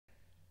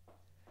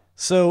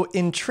So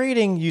in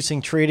trading,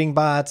 using trading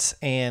bots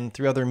and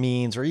through other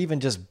means, or even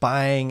just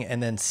buying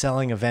and then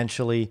selling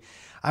eventually,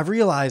 I've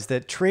realized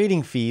that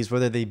trading fees,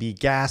 whether they be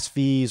gas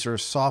fees or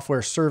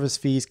software service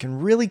fees,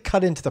 can really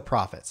cut into the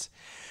profits.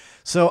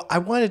 So I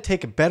want to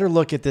take a better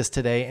look at this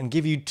today and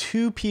give you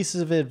two pieces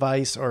of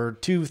advice or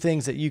two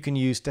things that you can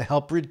use to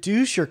help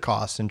reduce your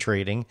costs in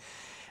trading.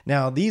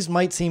 Now, these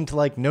might seem to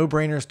like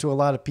no-brainers to a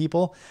lot of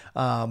people,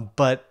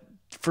 but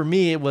for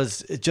me, it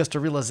was just a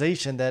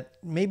realization that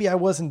maybe I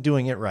wasn't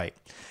doing it right.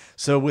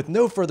 So with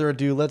no further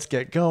ado, let's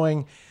get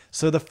going.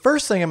 So the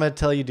first thing I'm going to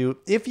tell you to do,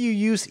 if you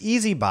use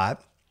Eazybot,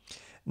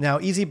 now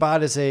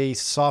Eazybot is a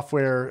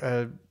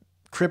software,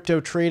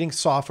 crypto trading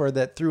software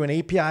that through an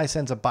API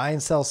sends a buy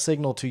and sell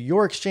signal to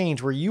your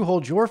exchange where you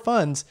hold your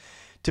funds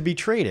to be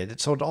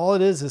traded. So all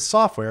it is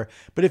software.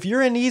 But if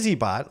you're in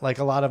Eazybot, like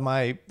a lot of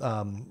my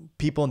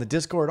people in the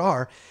Discord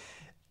are,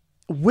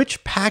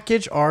 which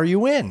package are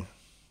you in?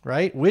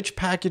 Right? Which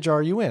package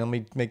are you in? Let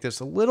me make this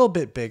a little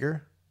bit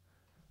bigger.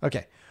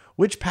 Okay.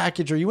 Which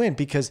package are you in?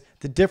 Because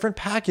the different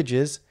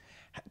packages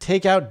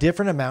take out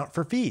different amount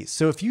for fees.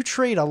 So if you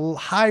trade a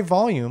high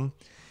volume,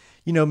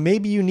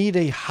 maybe you need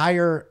a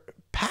higher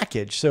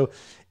package. So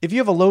if you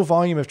have a low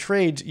volume of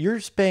trades, you're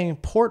paying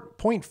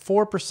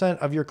 0.4%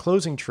 of your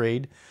closing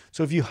trade.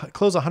 So if you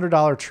close a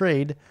 $100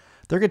 trade,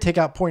 they're going to take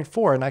out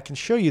 0.4. And I can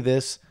show you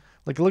this.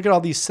 Like, look at all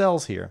these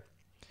cells here.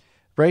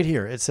 Right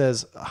here, it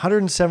says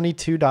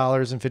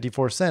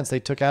 $172.54. They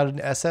took out an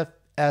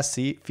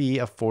SFSC fee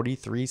of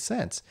 43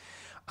 cents.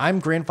 I'm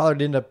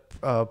grandfathered into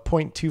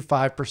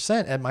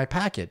 0.25% at my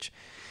package,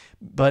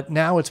 but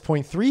now it's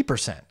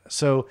 0.3%.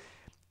 So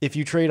if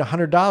you trade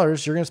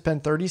 $100, you're going to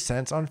spend 30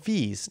 cents on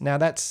fees. Now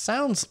that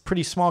sounds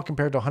pretty small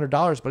compared to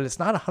 $100, but it's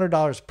not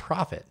 $100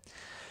 profit.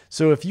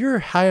 So if you're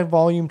a high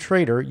volume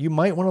trader, you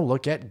might want to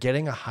look at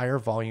getting a higher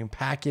volume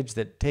package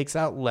that takes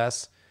out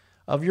less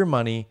of your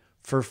money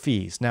for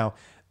fees. Now,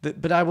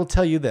 but I will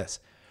tell you this,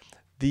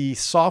 the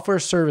software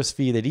service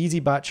fee that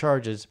Eazybot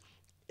charges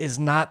is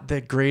not the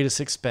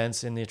greatest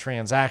expense in the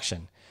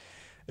transaction.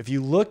 If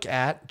you look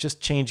at,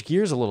 just change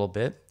gears a little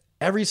bit,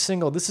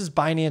 this is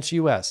Binance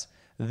US.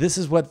 This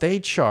is what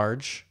they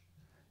charge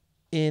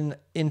in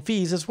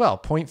fees as well,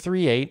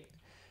 0.38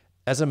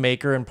 as a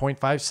maker and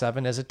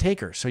 0.57 as a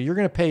taker. So you're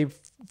going to pay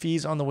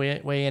fees on the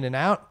way in and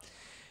out.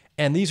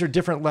 And these are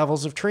different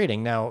levels of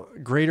trading. Now,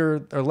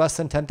 greater or less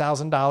than $10,000,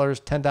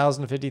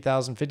 $10,000 to $50,000,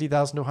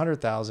 $50,000 to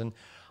 $100,000,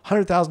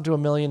 $100,000 to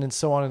 $1 million, and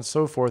so on and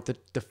so forth.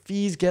 The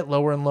fees get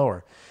lower and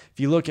lower. If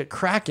you look at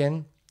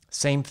Kraken,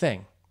 same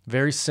thing.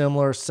 Very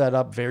similar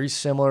setup, very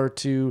similar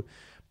to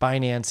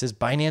Binance's.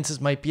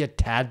 Binance's might be a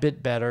tad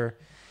bit better.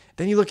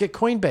 Then you look at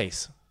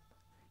Coinbase.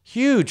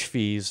 Huge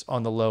fees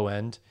on the low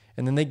end,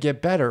 and then they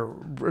get better,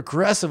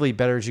 aggressively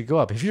better as you go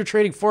up. If you're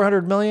trading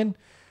 400 million,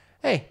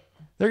 hey,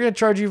 they're going to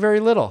charge you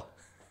very little.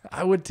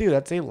 I would too.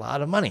 That's a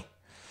lot of money.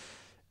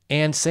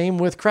 And same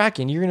with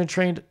Kraken. You're going to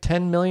trade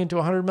 10 million to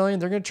 100 million.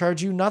 They're going to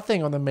charge you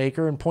nothing on the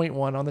maker and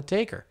 0.1 on the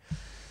taker.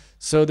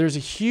 So there's a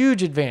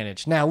huge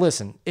advantage. Now,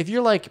 listen, if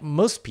you're like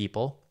most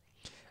people,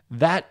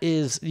 that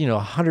is,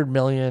 100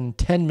 million,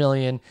 10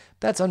 million,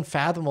 that's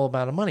unfathomable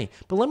amount of money.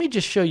 But let me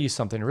just show you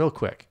something real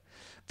quick.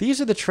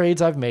 These are the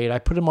trades I've made. I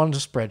put them on a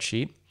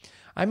spreadsheet.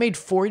 I made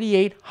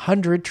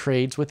 4,800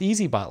 trades with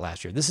Eazybot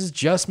last year. This is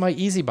just my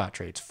Eazybot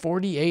trades,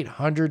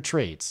 4,800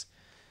 trades.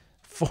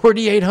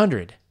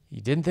 4,800.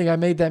 You didn't think I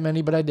made that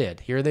many, but I did.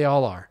 Here they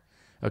all are.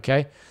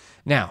 Okay.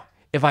 Now,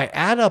 if I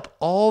add up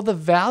all the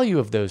value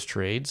of those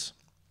trades,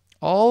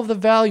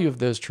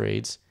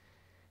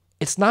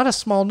 it's not a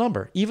small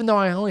number. Even though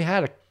I only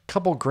had a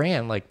couple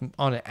grand, like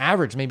on an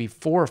average, maybe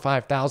 $4,000 or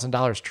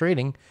 $5,000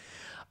 trading,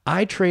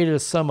 I traded a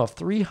sum of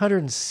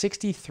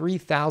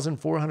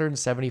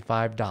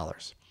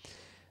 $363,475.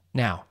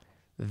 Now,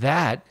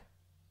 where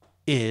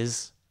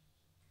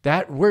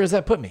does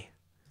that put me?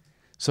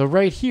 So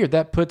right here,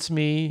 that puts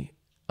me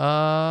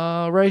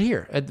right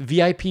here at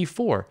VIP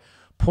 4,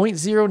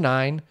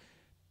 0.09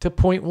 to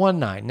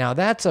 0.19. Now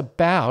that's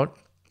about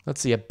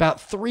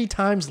 3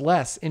 times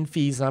less in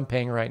fees than I'm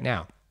paying right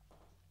now.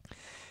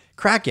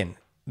 Kraken,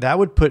 that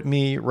would put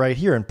me right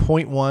here in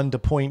 0.1 to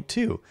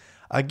 0.2.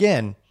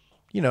 Again,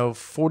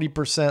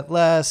 40%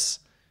 less.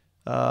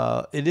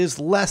 It is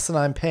less than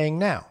I'm paying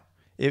now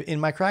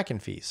in my Kraken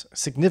fees,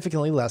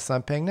 significantly less than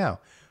I'm paying now.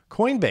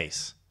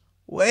 Coinbase,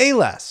 way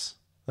less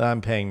than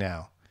I'm paying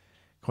now.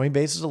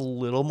 Coinbase is a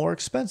little more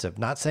expensive.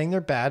 Not saying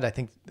they're bad. I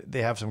think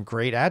they have some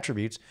great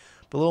attributes,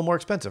 but a little more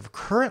expensive.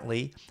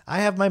 Currently, I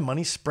have my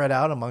money spread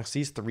out amongst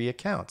these 3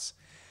 accounts.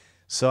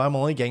 So I'm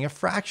only getting a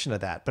fraction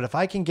of that. But if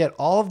I can get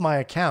all of my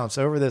accounts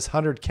over this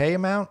 100K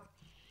amount,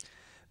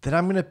 then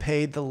I'm going to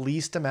pay the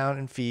least amount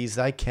in fees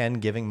that I can,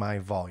 giving my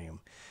volume.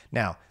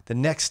 Now, the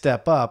next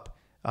step up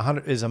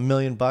is $1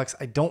 million.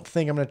 I don't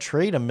think I'm going to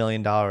trade $1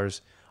 million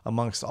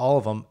amongst all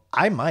of them.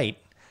 I might,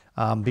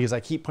 because I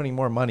keep putting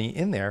more money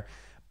in there,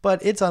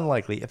 but it's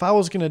unlikely. If I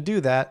was going to do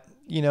that,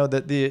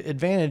 that the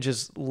advantage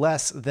is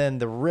less than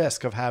the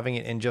risk of having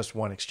it in just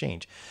one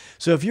exchange.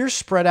 So if you're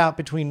spread out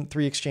between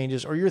 3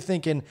 exchanges, or you're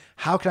thinking,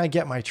 how can I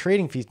get my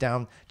trading fees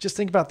down? Just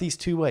think about these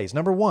 2 ways.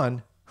 Number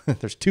one,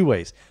 there's 2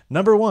 ways.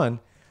 Number one,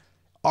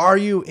 are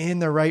you in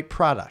the right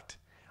product?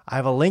 I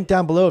have a link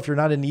down below if you're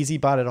not in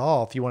Eazybot at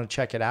all, if you want to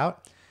check it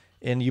out,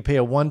 and you pay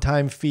a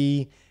one-time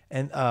fee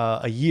and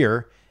a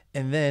year.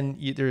 And then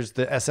there's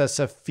the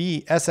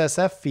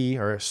SSF fee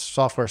or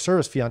software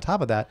service fee on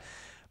top of that.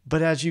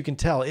 But as you can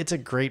tell, it's a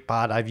great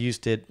bot. I've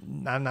used it.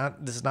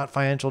 This is not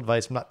financial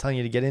advice. I'm not telling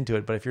you to get into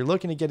it. But if you're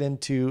looking to get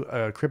into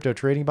a crypto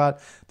trading bot,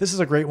 this is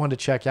a great one to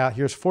check out.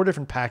 Here's 4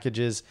 different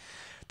packages.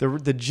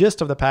 The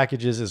gist of the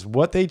packages is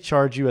what they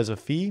charge you as a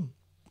fee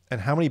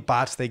and how many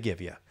bots they give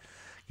you.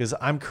 Because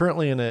I'm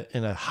currently in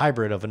a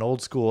hybrid of an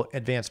old school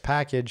advanced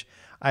package.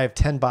 I have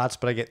 10 bots,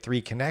 but I get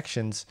 3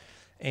 connections.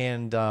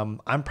 And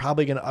I'm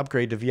probably going to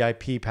upgrade to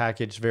VIP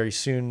package very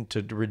soon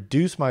to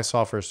reduce my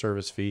software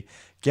service fee,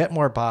 get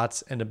more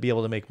bots, and to be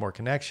able to make more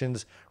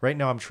connections. Right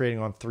now, I'm trading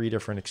on 3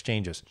 different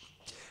exchanges.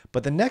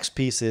 But the next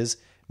piece is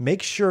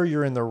make sure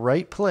you're in the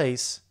right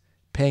place,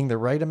 paying the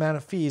right amount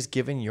of fees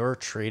given your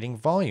trading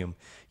volume.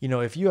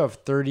 If you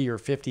have $30,000 or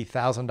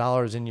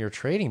 $50,000 in your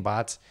trading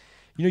bots,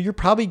 you're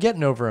probably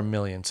getting over $1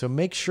 million. So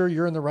make sure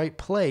you're in the right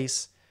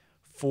place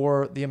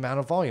for the amount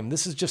of volume.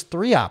 This is just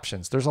 3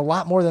 options. There's a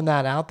lot more than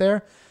that out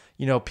there.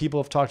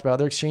 People have talked about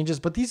other exchanges,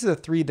 but these are the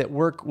 3 that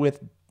work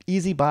with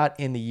Eazybot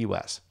in the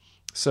US.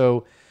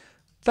 So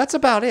that's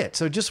about it.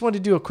 So just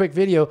wanted to do a quick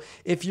video.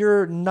 If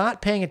you're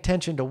not paying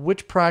attention to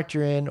which product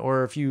you're in,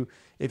 or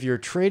if your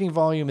trading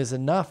volume is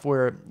enough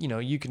where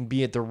you can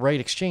be at the right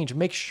exchange,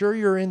 make sure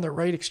you're in the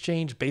right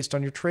exchange based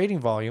on your trading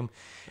volume.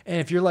 And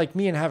if you're like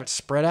me and have it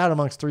spread out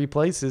amongst 3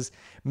 places,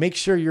 make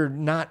sure you're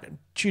not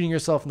shooting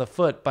yourself in the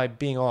foot by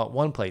being all at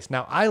one place.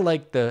 Now, I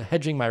like the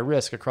hedging my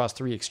risk across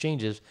 3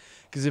 exchanges,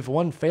 because if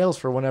one fails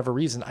for whatever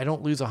reason, I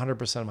don't lose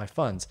 100% of my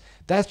funds.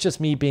 That's just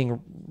me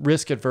being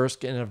risk adverse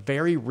in a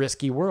very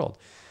risky world.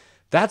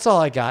 That's all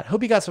I got.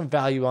 Hope you got some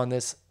value on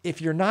this. If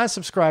you're not a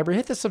subscriber,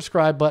 hit the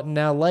subscribe button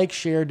now, like,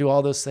 share, do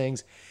all those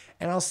things,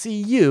 and I'll see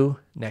you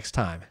next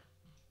time.